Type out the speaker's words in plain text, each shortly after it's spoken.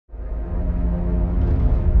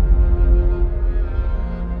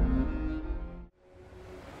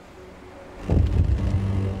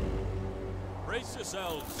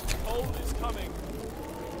yourselves. Cold is coming.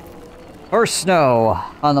 First snow.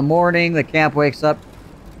 On the morning, the camp wakes up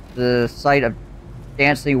to the sight of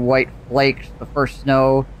dancing white flakes. The first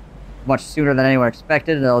snow much sooner than anyone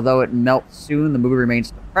expected, and although it melts soon, the mood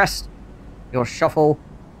remains depressed. You'll shuffle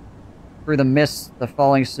through the mist, the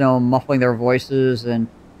falling snow muffling their voices and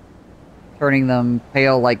turning them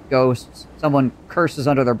pale like ghosts. Someone curses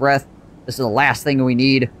under their breath. This is the last thing we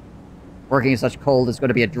need. Working in such cold is going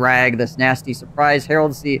to be a drag. This nasty surprise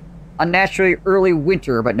heralds the unnaturally early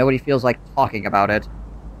winter, but nobody feels like talking about it.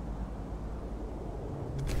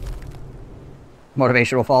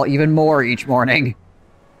 Motivation will fall even more each morning.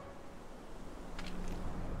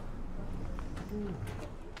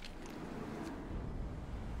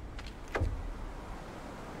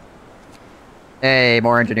 Hey,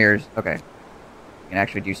 more engineers. Okay. We can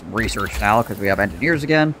actually do some research now, because we have engineers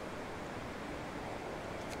again.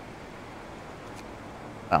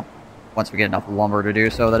 Well, once we get enough lumber to do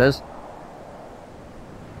so, that is.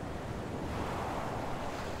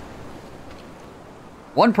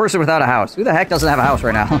 One person without a house. Who the heck doesn't have a house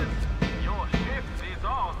right now? Your shift is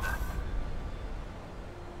on.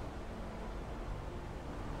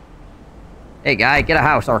 Hey, guy, get a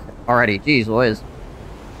house already. Jeez Louise.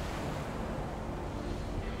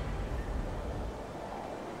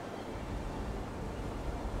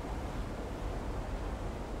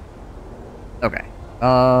 Okay.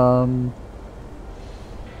 How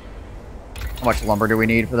much lumber do we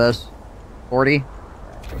need for this? 40?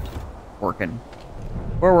 Working.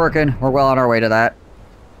 We're working. We're well on our way to that.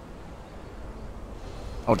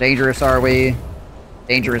 How dangerous are we?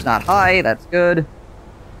 Danger is not high. That's good.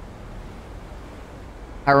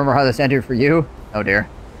 I remember how this ended for you. Oh, dear.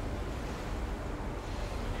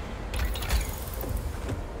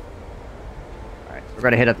 Alright, so we're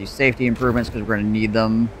going to hit up these safety improvements because we're going to need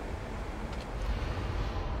them.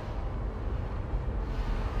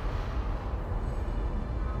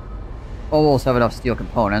 Almost have enough steel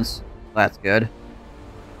components. That's good.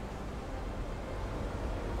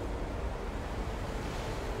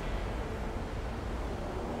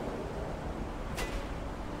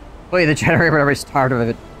 Wait, the generator whenever he's tired of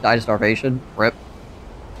it died of starvation. Rip.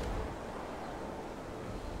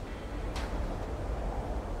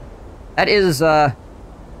 That is,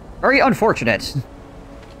 very unfortunate.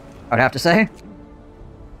 I would have to say.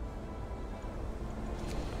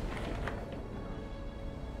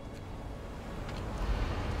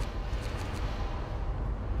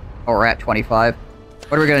 Oh, we're at 25.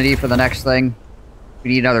 What are we going to need for the next thing?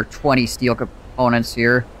 We need another 20 steel components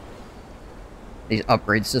here. These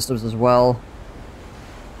upgrade systems as well.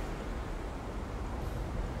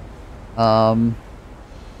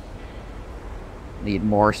 Need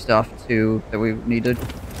more stuff, too, that we need to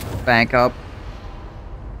bank up.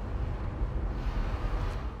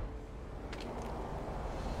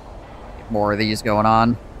 Get more of these going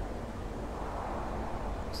on.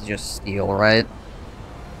 This is just steel, right?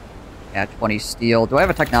 Yeah, 20 steel. Do I have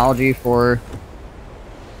a technology for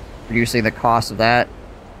reducing the cost of that?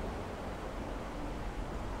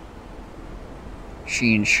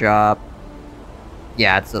 Machine shop.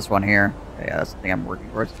 Yeah, it's this one here. Okay, yeah, that's the thing I'm working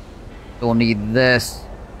towards. So we'll need this.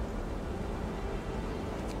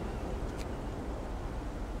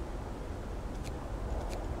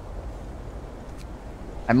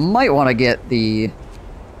 I might want to get the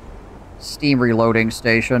steam reloading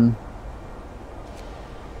station.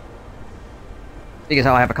 Because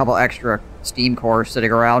how I have a couple extra steam cores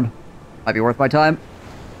sitting around. Might be worth my time.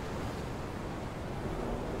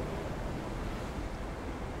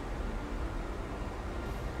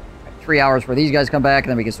 3 hours before these guys come back, and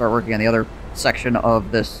then we can start working on the other section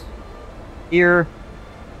of this here.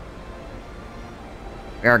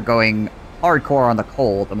 We are going hardcore on the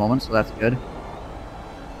coal at the moment, so that's good.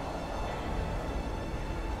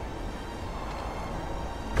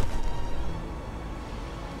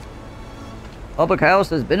 Public house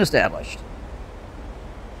has been established.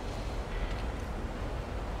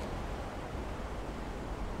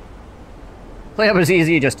 Cleanup is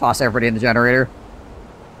easy, you just toss everybody in the generator.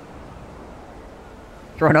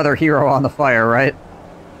 Throw another hero on the fire, right?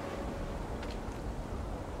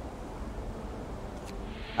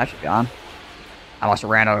 That should be on. I must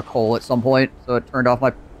have ran out of coal at some point, so it turned off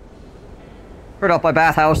my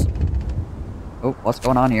bathhouse. Oh, what's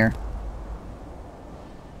going on here?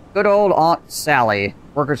 Good old Aunt Sally.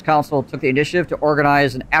 Workers' Council took the initiative to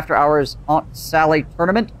organize an after-hours Aunt Sally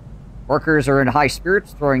tournament. Workers are in high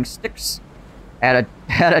spirits, throwing sticks at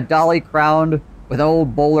a dolly crowned with an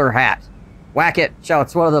old bowler hat. Whack it,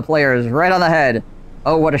 shouts one of the players, right on the head.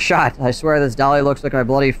 Oh, what a shot. I swear this dolly looks like my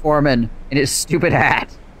bloody foreman in his stupid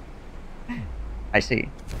hat. I see.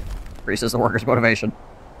 Increases the workers' motivation.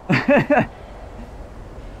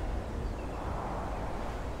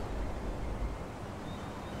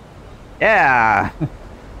 Yeah!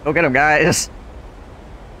 Go get him, guys!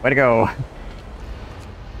 Way to go.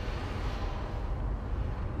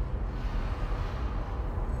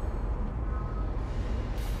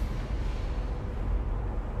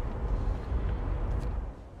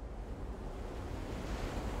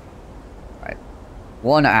 Alright.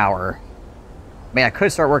 1 hour. I mean, I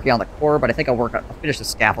could start working on the core, but I think I'll finish the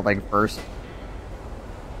scaffolding first.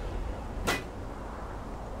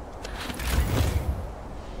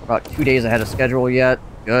 About 2 days ahead of schedule yet.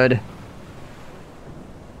 Good.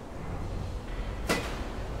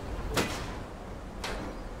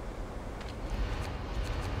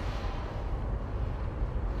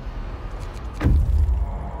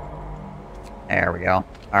 There we go.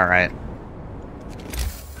 Alright.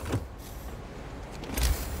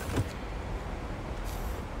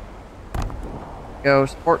 Go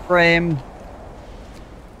support frame.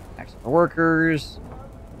 Max for workers.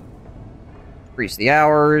 Increase the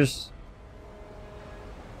hours.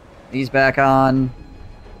 These back on.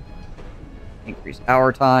 Increase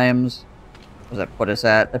hour times. What does that put us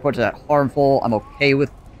at? That puts us at harmful. I'm okay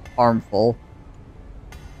with harmful.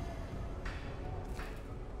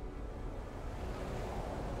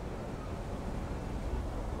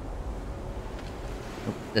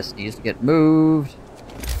 This needs to get moved.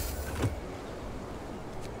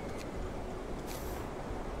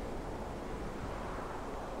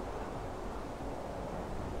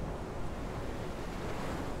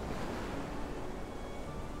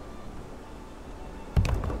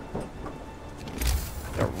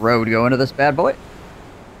 A road going to this bad boy.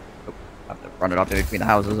 Oh, I have to run it off between the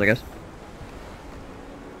houses, I guess.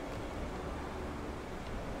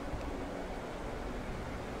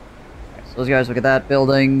 So those guys look at that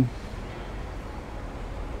building.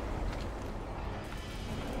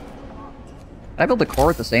 Can I build the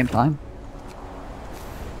core at the same time?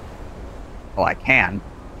 Oh, I can.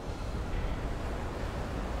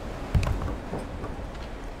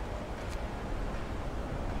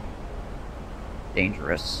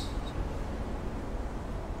 Dangerous.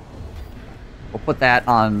 We'll put that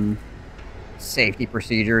on safety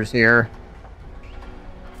procedures here.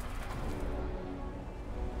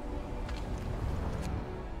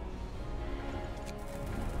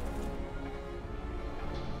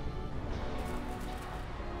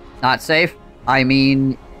 Not safe? I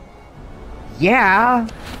mean, yeah.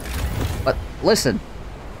 But listen.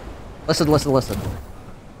 Listen.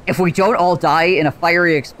 If we don't all die in a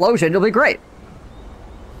fiery explosion, it'll be great.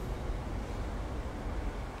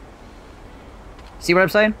 See what I'm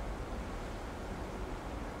saying?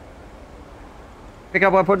 Pick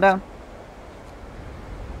up what I'm putting down?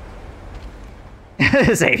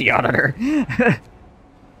 Safety auditor.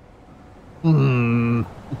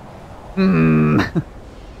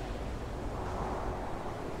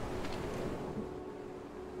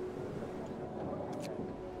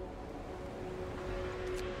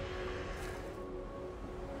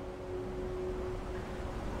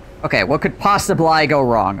 Okay, what could possibly go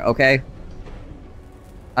wrong, okay?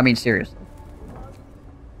 I mean, seriously.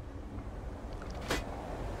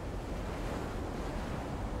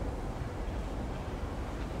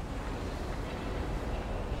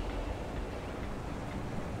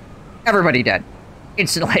 Everybody dead.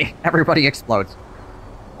 Instantly, everybody explodes.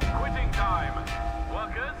 Quitting time.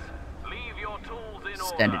 Workers, leave your tools in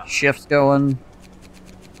Extended order. shifts going.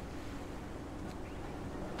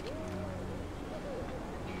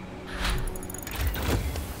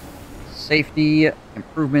 Safety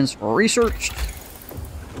improvements for research.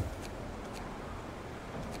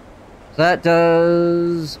 So that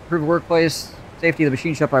does improve workplace safety of the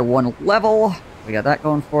machine shop by 1 level. We got that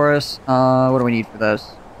going for us. What do we need for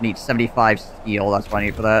this? I need 75 steel. That's what I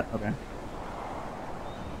need for that. Okay.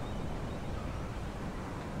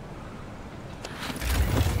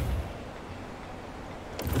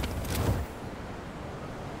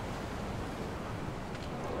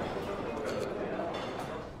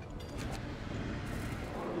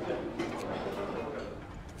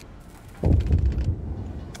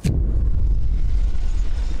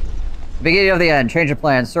 Beginning of the end. Change of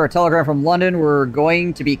plans. Sir, a telegram from London. We're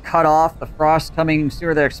going to be cut off. The frost coming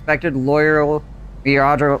sooner than expected. Loyal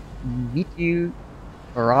meteorological...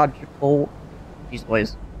 Jeez,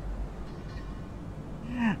 boys.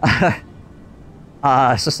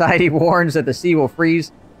 Society warns that the sea will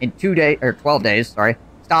freeze in 12 days, sorry.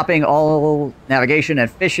 Stopping all navigation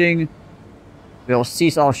and fishing. We'll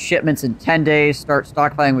cease all shipments in 10 days. Start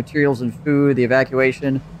stockpiling materials and food. The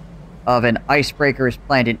evacuation of an icebreaker is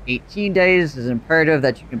planned in 18 days. It is imperative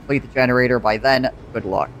that you complete the generator by then. Good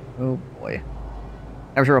luck. Oh boy.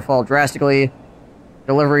 Temperature will fall drastically.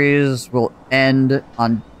 Deliveries will end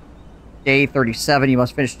on day 37. You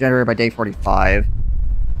must finish the generator by day 45.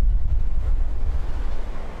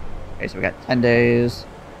 Okay, so we got 10 days.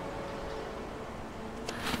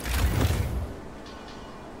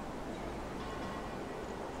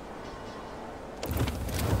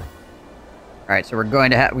 Alright, so we're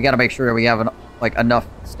going to have... We gotta make sure that we have, like, enough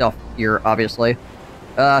stuff here, obviously.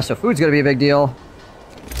 So food's gonna be a big deal.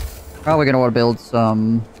 Probably gonna want to build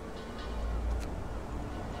some...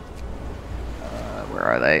 where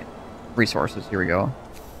are they? Resources, here we go.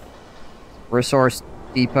 Resource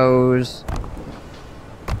depots.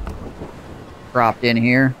 Dropped in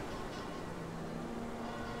here.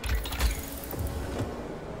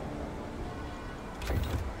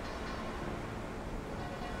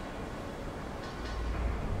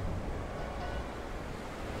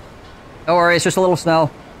 Don't worry, it's just a little snow.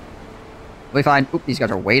 We'll be fine. Oop, these guys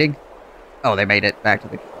are waiting. Oh, they made it back to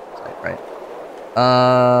the site, right.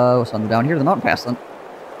 What's on down here? The mountain pass, then.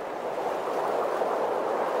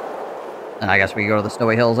 And I guess we go to the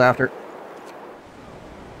snowy hills after.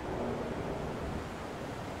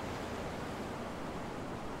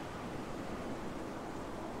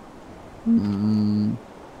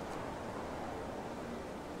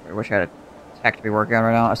 I wish I had a tech to be working on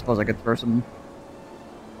right now. I suppose I could throw some...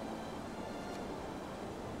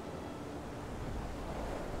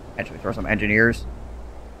 Actually, throw some engineers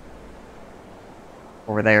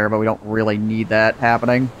over there, but we don't really need that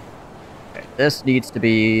happening. Okay, this needs to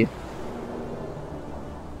be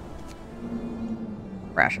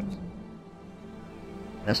rations.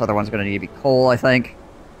 This other one's going to need to be coal, I think.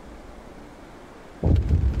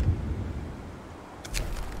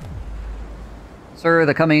 Sir,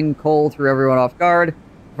 the coming coal threw everyone off guard.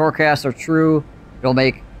 The forecasts are true. It'll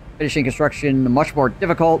make finishing construction much more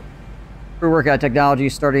difficult. We're working on technology,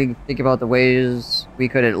 starting to think about the ways we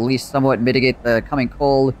could at least somewhat mitigate the coming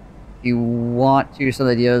cold. If you want to, some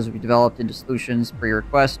ideas will be developed into solutions per your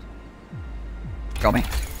request. Show me.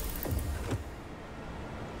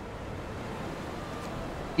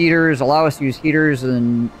 Heaters allow us to use heaters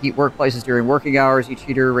and heat workplaces during working hours. Each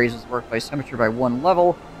heater raises the workplace temperature by 1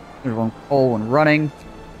 level. There's 1 coal when running.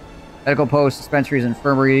 Medical posts, dispensaries,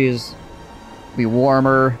 infirmaries will be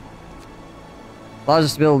warmer. Allows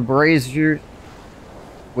us to build braziers,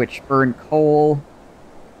 which burn coal,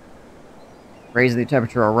 raise the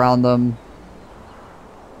temperature around them.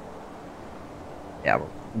 Yeah, we're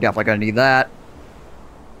definitely going to need that.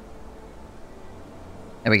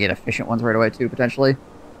 And we get efficient ones right away, too, potentially.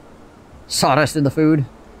 Sawdust in the food,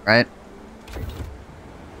 right?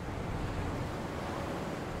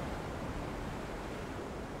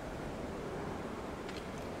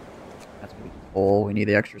 That's going to be coal. We need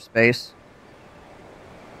the extra space.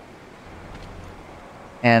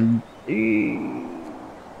 And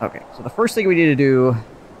okay, so the first thing we need to do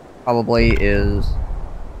probably is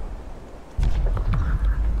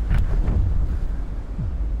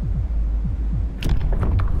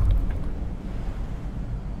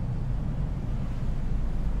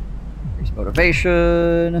increase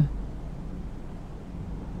motivation.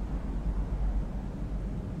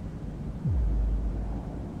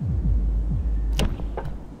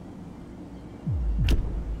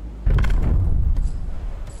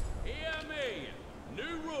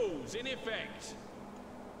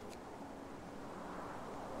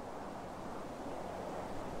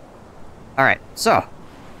 Alright, so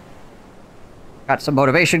got some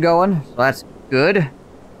motivation going, so that's good.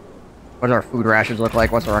 What does our food rations look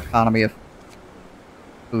like? What's our economy of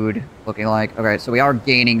food looking like? Okay, so we are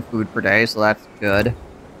gaining food per day, so that's good.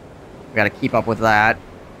 We gotta keep up with that.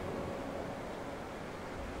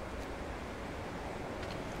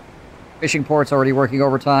 Fishing port's already working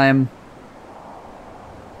overtime.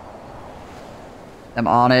 I'm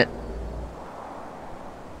on it.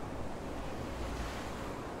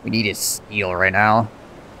 We need his steel right now.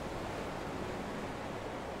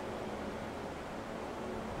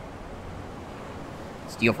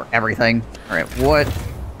 Steel for everything. Alright, what? So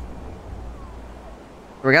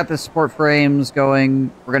we got the support frames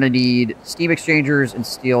going. We're going to need steam exchangers and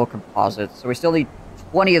steel composites. So we still need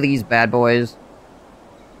 20 of these bad boys.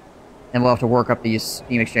 And we'll have to work up these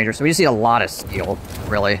steam exchangers. So we just need a lot of steel,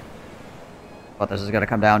 really. What this is going to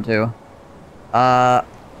come down to. I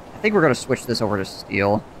think we're going to switch this over to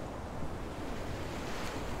steel.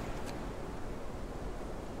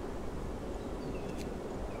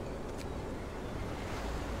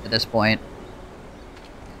 At this point.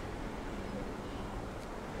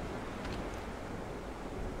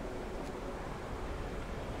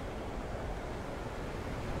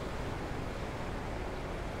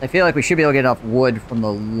 I feel like we should be able to get enough wood from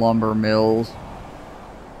the lumber mills.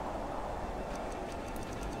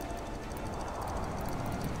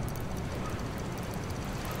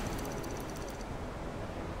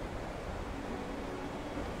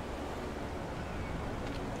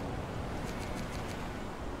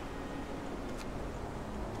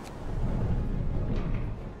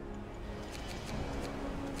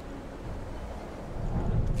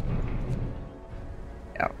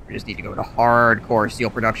 We just need to go to hardcore steel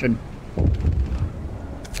production.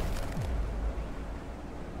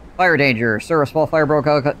 Fire danger. Sir, a small fire broke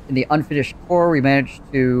out in the unfinished core. We managed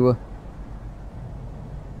to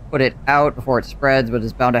put it out before it spreads, but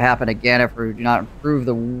it's bound to happen again if we do not improve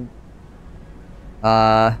the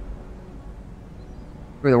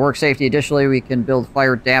work safety. Additionally, we can build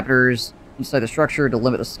fire dampeners inside the structure to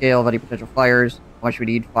limit the scale of any potential fires. How much we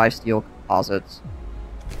need? 5 steel composites.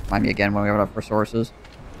 Remind me again when we have enough resources.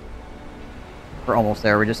 We're almost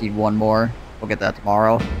there. We just need 1 more. We'll get that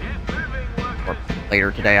tomorrow. Or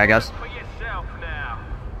later today, I guess.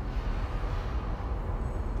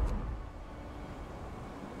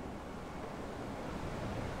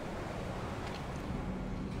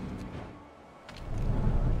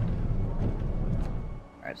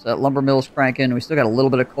 Alright, so that lumber mill's cranking. We still got a little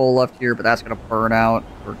bit of coal left here, but that's going to burn out.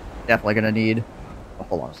 We're definitely going to need... Oh,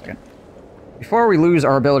 hold on a second. Before we lose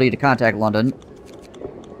our ability to contact London...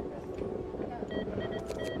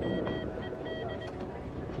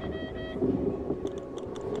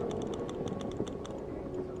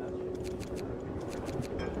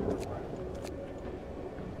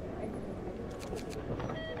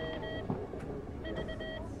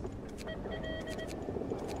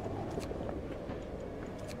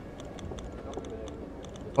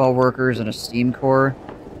 workers and a steam core.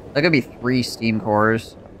 That could be 3 steam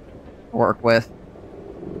cores to work with.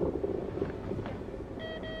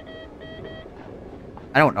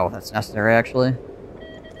 I don't know if that's necessary, actually.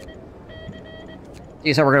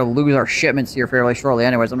 See, so we're going to lose our shipments here fairly shortly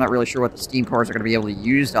anyways. I'm not really sure what the steam cores are going to be able to be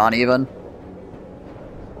used on, even.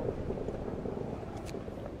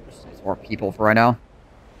 Just needs more people for right now.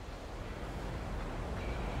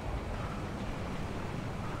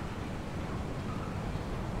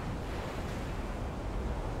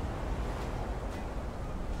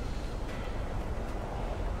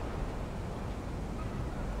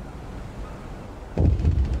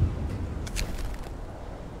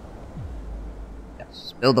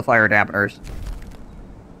 Build the fire dampeners.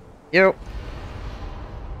 Yo.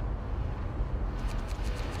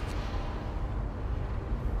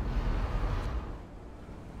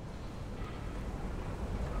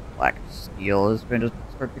 Black steel is going to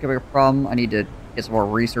start becoming a problem. I need to get some more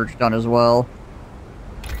research done as well.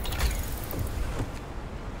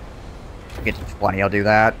 Get to 20, I'll do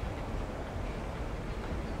that.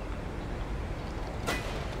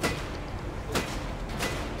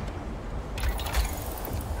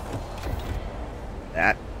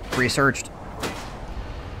 Researched.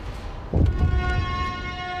 Medical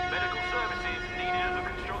services needed at the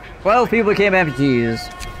construction 12 people became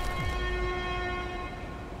amputees.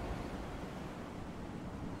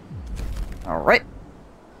 Alright.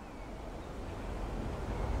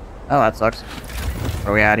 Oh, that sucks. What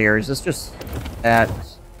are we at here? Is this just at...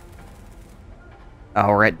 Oh,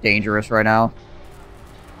 we're at dangerous right now.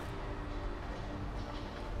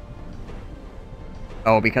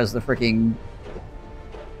 Oh, because the freaking...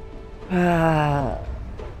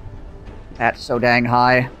 That's so dang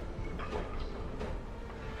high.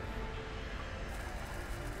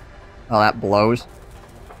 Oh, that blows.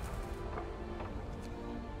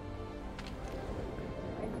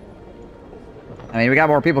 I mean, we got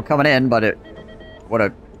more people coming in, but it would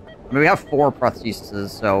have... I mean, we have 4 prostheses,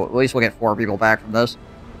 so at least we'll get 4 people back from this.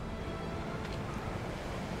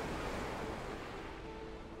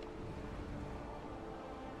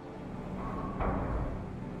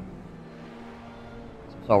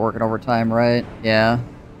 So working overtime, right? Yeah.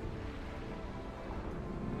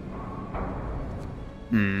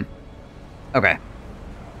 Okay.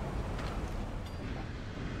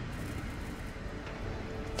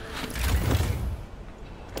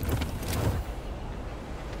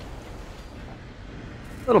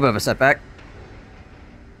 A little bit of a setback.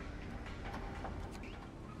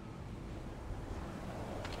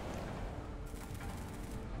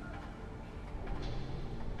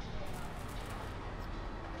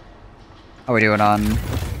 How are we doing on...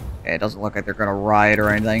 Okay, it doesn't look like they're gonna riot or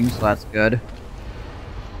anything, so that's good.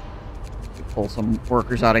 Pull some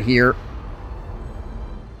workers out of here.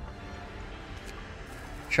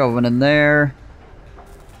 Shove them in there.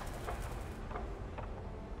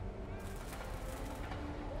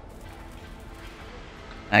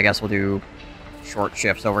 I guess we'll do short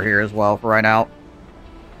shifts over here as well for right now.